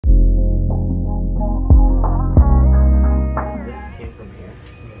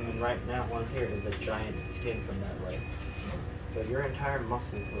right now one here is a giant skin from that leg. So your entire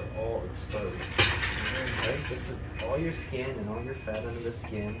muscles were all exposed. Right? This is all your skin and all your fat under the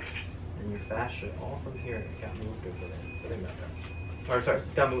skin and your fascia, all from here got moved over there. So think about that. Or sorry,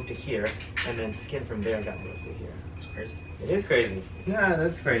 got moved to here, and then skin from there got moved to here. It's crazy. It is crazy. Yeah,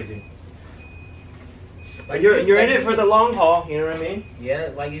 that's crazy. Like you're in it for the long haul, you know what I mean? Yeah,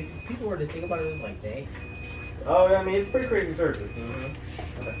 like if people were to think about it, it's like, dang. Oh, I mean, it's pretty crazy surgery.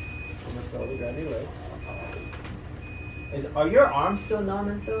 Mm-hmm. Okay. I'm gonna slowly grab your legs. Are your arms still numb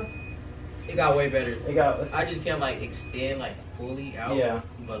and stuff? It got way better. It got. I just can't like extend like fully out. Yeah.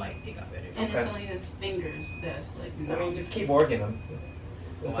 But like it got better. And it's only his fingers that's like. I mean, just keep working them.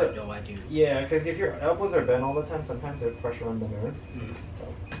 I do. Yeah, because if your elbows are bent all the time, sometimes there's pressure on the nerves. Mm-hmm. So,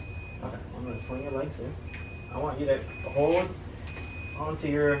 okay, I'm gonna swing your legs in. I want you to hold onto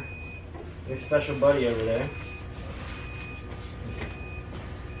your special buddy over there.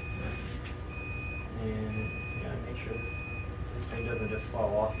 And you gotta make sure this thing doesn't just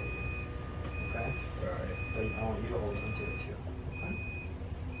fall off of you. Okay? Alright. So I want you to hold onto it too.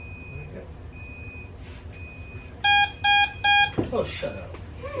 Okay? Oh, shut up.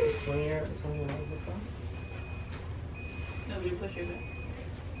 So you swing your legs across. Nobody push your back.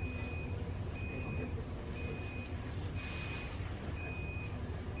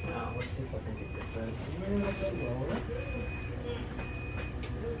 Now, let's see if I can get your foot a little bit lower.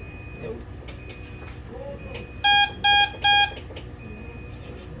 Nope.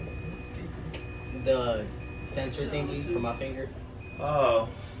 The sensor thingy for my finger. Oh.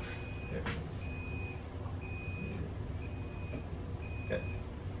 There it is. Good.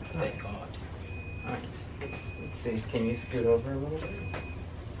 Thank God. Alright. Let's see. Can you scoot over a little bit?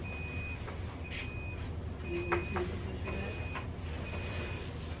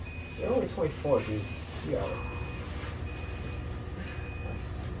 You're only 24, dude. You got it.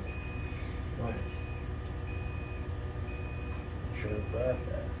 Right. Should have grabbed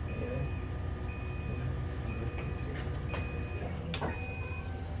that. Yeah.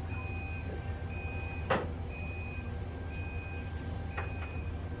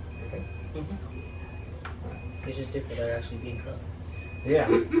 Okay. Mm-hmm. It's just different than actually being cut. Yeah.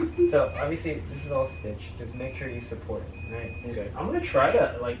 So obviously this is all stitched. Just make sure you support it, right? Okay. I'm gonna try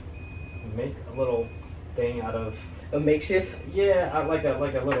to like make a little thing out of a makeshift. Yeah, like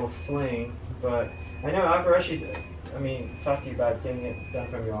a little sling. But I know Akarashi. I mean, talked to you about getting it done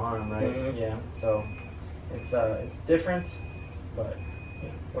from your arm, right? Mm-hmm. Yeah. So it's different, but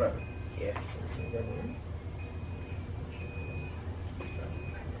yeah, whatever. Yeah.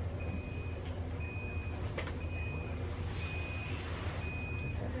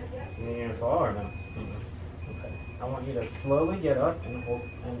 You're gonna fall or no? Mm-hmm. Okay. I want you to slowly get up and hold,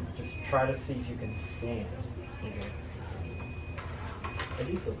 and just try to see if you can stand. Okay. I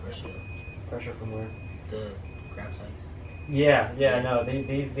do feel pressure. Pressure from where? The crab sites. Yeah. No,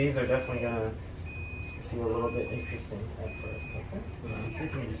 these are definitely gonna feel a little bit interesting at first. Okay. Mm-hmm. See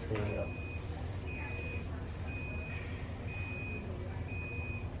if you can just stand up.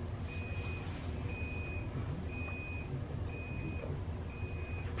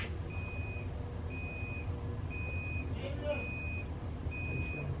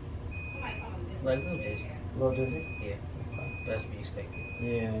 Like a little dizzy. A little dizzy? Yeah. Okay. That's to be expected.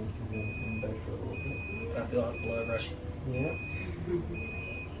 Yeah, you can be in bed for a little bit. I feel like blood rushing. Yeah.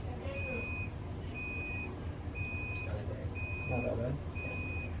 It's not that bad. Not that bad.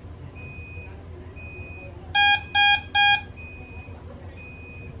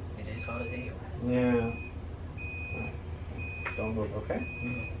 It is hard as hell. Yeah. Alright. Don't move, okay? Mm-hmm.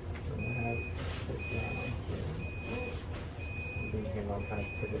 I'm gonna have sit down here. Maybe you can kind of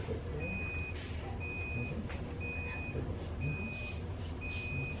pivot this way.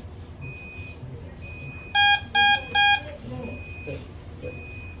 Good. Good.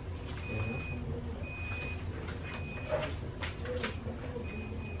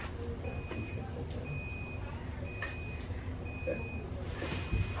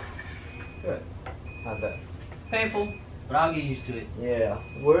 Good. How's that? Painful, but I'll get used to it. Yeah.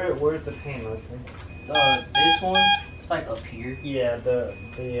 Where's the pain mostly? This one, it's like up here, Yeah, the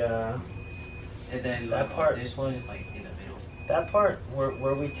and then That like, part- this one is like in the middle. that part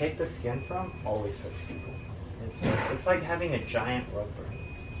where we take the skin from always hurts people. It's like having a giant rug burn.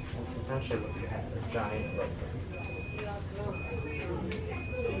 That's essentially what you have, a giant rug burn.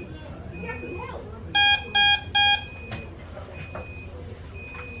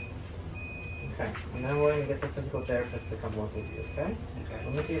 Okay, and then we're gonna get the physical therapist to come work with you, okay? Okay.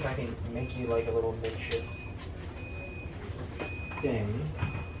 Let me see if I can make you like a little makeshift thing.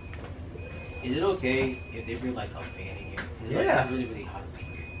 Is it okay if they bring like a fan in here? 'Cause, like, Yeah. it's really, really hot.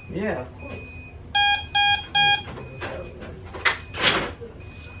 Yeah, of course.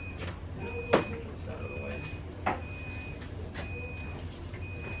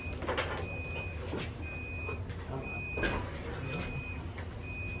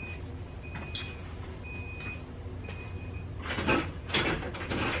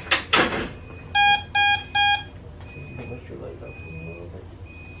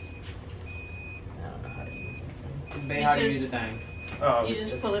 Babe, how do you use the thing? Oh, You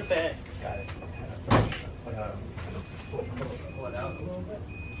just pull it back. Got it. Pull it out a little bit.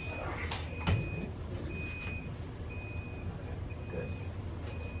 Good.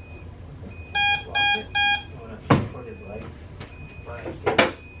 Lock it. I want to support his legs by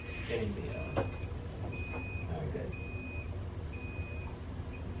getting the. Alright, good.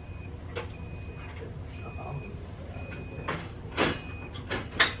 Let's see. Good. I'll move this out of the way.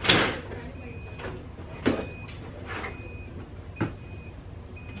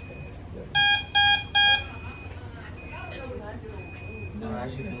 No, I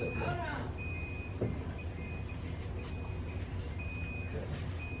actually feel it.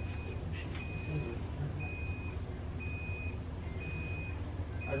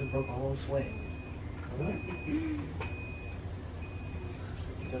 I just broke a whole sweat. You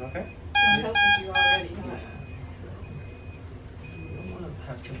doing okay? I'm helping you already, huh? You don't want to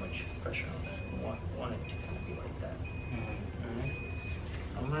have too much pressure on that. You want it to kind of be like that. Alright?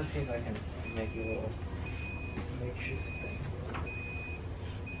 I'm going to see if I can make you a little makeshift thing.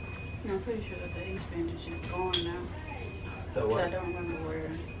 I'm pretty sure that the ace bandage is gone now. The I what? don't remember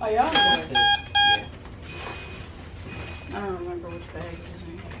where. Oh, y'all know it. Yeah. I don't remember which bag it is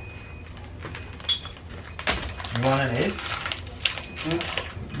in. You want an ace?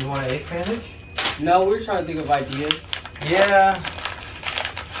 You want an ace bandage? No, we're trying to think of ideas. Yeah.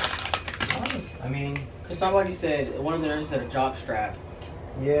 I mean, Because somebody said, one of the nurses said a jock strap.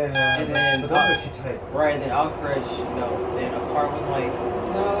 yeah. And then- but those are too tight. Right, then Alcourage, no. Then a car was like,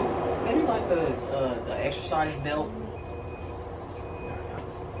 no, maybe like the exercise belt.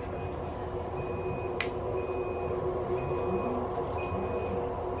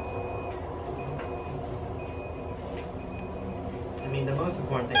 I mean, the most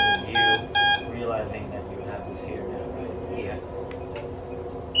important thing is you realizing that you have this here now, right? Yeah.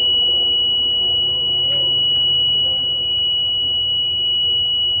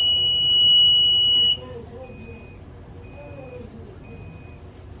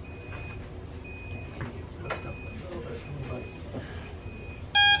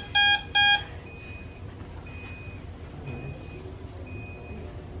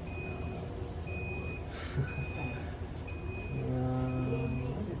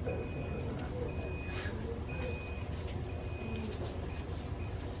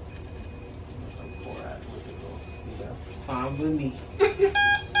 Fine with me. You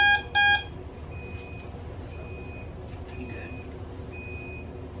good.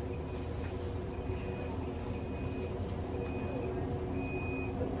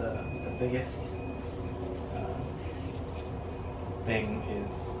 But the biggest thing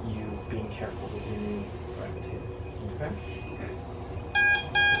is you being careful with your new friend here. Okay?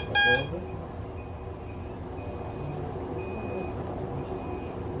 So look over.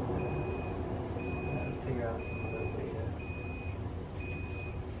 Figure out some other way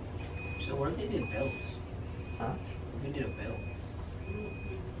to. So what if they did belts? Huh? What if we did a belt?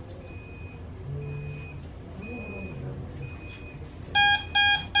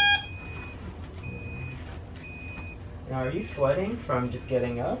 Now, are you sweating from just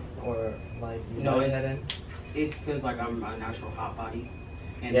getting up, or like you No, know it's- that in? It's because like I'm a natural hot body,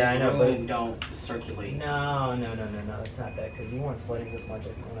 and Yeah, I this know, room but- don't circulate. No, it's not that, because you weren't sweating this much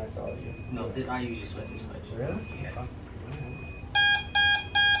as when I saw you. No, I usually sweat this much. Really? Yeah. Okay.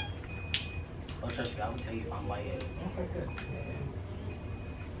 Oh, trust me, I will tell you if I'm lightheaded. Okay, good.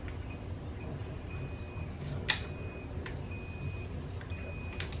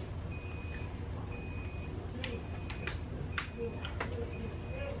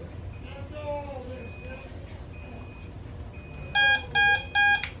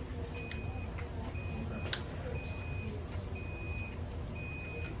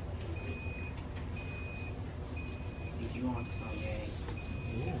 If you want to some yay.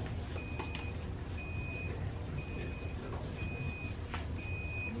 Yeah.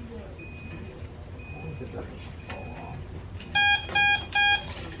 Why is it doesn't fall off?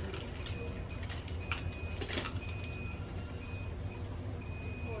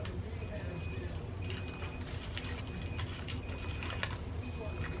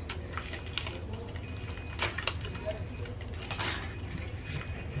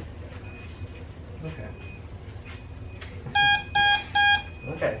 Okay.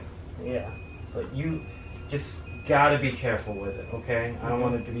 Okay. Yeah, but you just gotta be careful with it, okay? I don't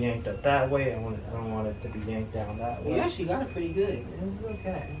want it to be yanked up that way. I don't want it to be yanked down that way. You actually got it pretty good. It's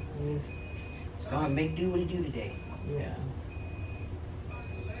okay. It's gonna make do what he do today. Yeah.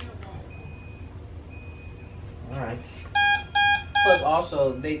 All right. Plus,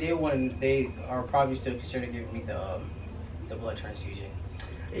 also, they are probably still considering giving me the blood transfusion.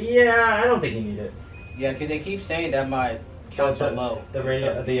 Yeah, I don't think you need it. Yeah, because they keep saying that my counts are low. The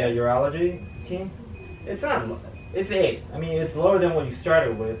urology team, it's not. It's 8. I mean, it's lower than what you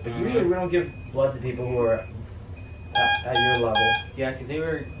started with, but usually we don't give blood to people who are at your level. Yeah, because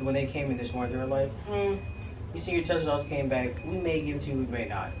when they came in this morning, they were like, you see your test results came back. We may give it to you, we may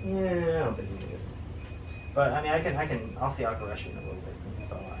not. Yeah, I don't think you need it. But I mean, I'll see Akarashi in a little bit,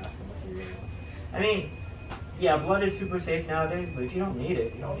 so I'll ask him if he really wants it. I mean, yeah, blood is super safe nowadays, but if you don't need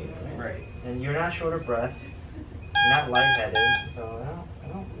it, you don't need it, right? Right. And you're not short of breath, you're not lightheaded, so I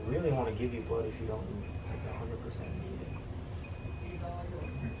don't really want to give you blood if you don't 100% need it.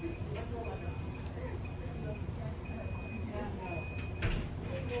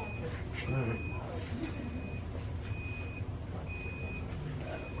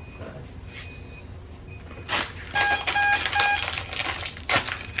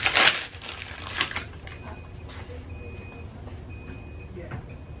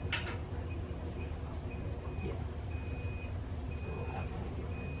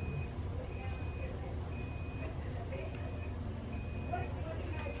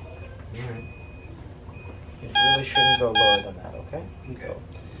 It really shouldn't go lower than that, okay? Okay. So,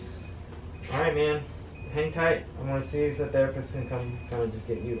 alright, man. Hang tight. I want to see if the therapist can come kind of just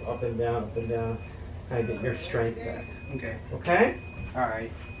get you up and down, kind of get your strength back. Okay. Okay?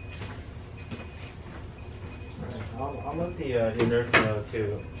 Alright. I'll let the nurse know,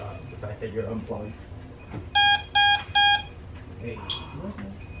 too, the fact that you're unplugged. Hey.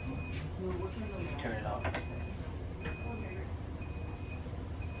 Turn it off.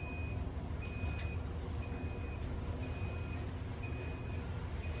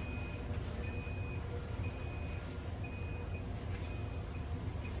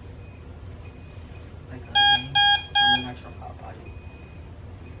 I'm a natural pop body.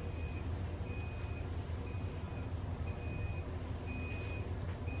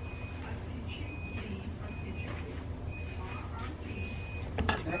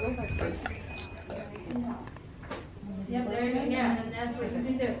 Can I go back quick? Yep, there you go. Yeah, and that's what you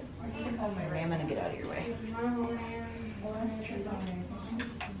can do. I'm gonna get out of your way.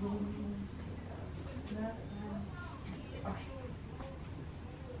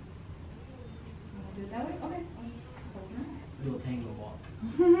 Do it that way? Okay. Do a penguin walk.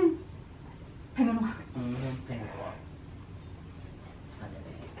 Penguin walk. Penguin walk. It's not that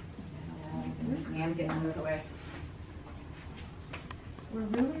big. Hands in, move away. We're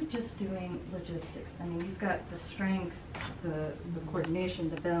really just doing logistics. I mean, you've got the strength, the coordination,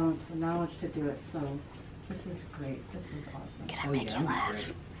 the balance, the knowledge to do it. So this is great. This is awesome. Oh yeah, I'm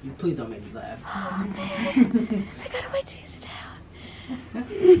great. You please don't make me laugh. I gotta wait till you sit down.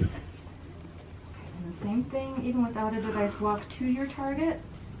 And the same thing, even without a device, walk to your target.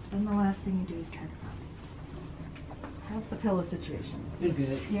 Then the last thing you do is turn around. How's the pillow situation? You're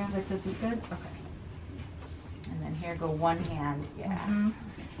good. Yeah, like this is good? Okay. And then here go one hand, yeah. Mm-hmm.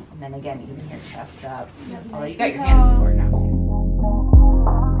 And then again, even your chest up. Yep, Although you nice got and your hands tall. support now too.